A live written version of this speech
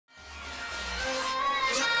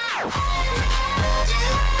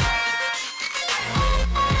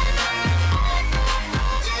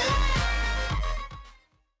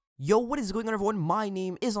Yo, what is going on, everyone? My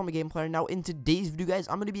name is Gameplayer. Now, in today's video, guys,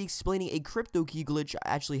 I'm going to be explaining a Cryptokey glitch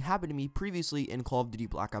actually happened to me previously in Call of Duty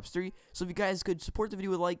Black Ops 3. So if you guys could support the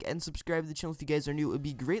video with a like and subscribe to the channel if you guys are new, it would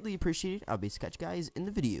be greatly appreciated. I'll basically catch you guys in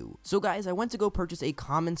the video. So guys, I went to go purchase a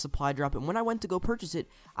common supply drop, and when I went to go purchase it,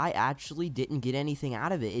 I actually didn't get anything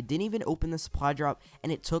out of it. It didn't even open the supply drop,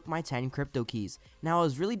 and it took my 10 Cryptokeys. Now, I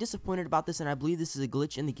was really disappointed about this, and I believe this is a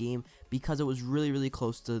glitch in the game because it was really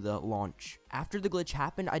close to the launch. After the glitch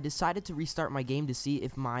happened, I decided to restart my game to see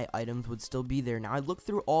if my items would still be there. Now, I looked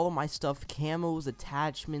through all of my stuff, camos,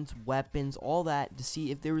 attachments, weapons, all that, to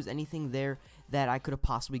see if there was anything there that I could have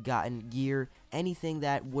possibly gotten, gear, anything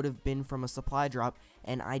that would have been from a supply drop,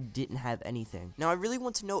 and I didn't have anything. Now, I really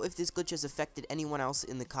want to know if this glitch has affected anyone else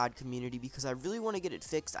in the COD community because I really want to get it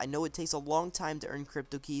fixed. I know it takes a long time to earn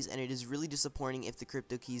Cryptokeys, and it is really disappointing if the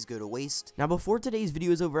Cryptokeys go to waste. Now, before today's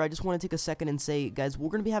video is over, I just want to take a second and say, guys, we're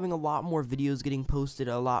going to be having a lot more videos getting posted,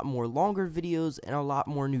 a lot more longer videos, and a lot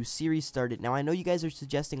more new series started. Now, I know you guys are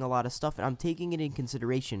suggesting a lot of stuff, and I'm taking it in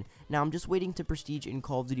consideration. Now, I'm just waiting to prestige in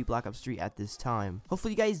Call of Duty Black Ops 3 at this time.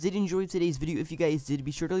 Hopefully, you guys did enjoy today's video. If you guys did,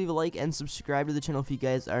 be sure to leave a like and subscribe to the channel if you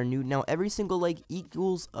guys are new. Now, every single like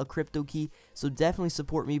equals a Cryptokey, so definitely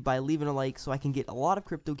support me by leaving a like so I can get a lot of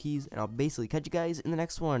Cryptokeys, and I'll basically catch you guys in the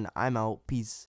next one. I'm out. Peace.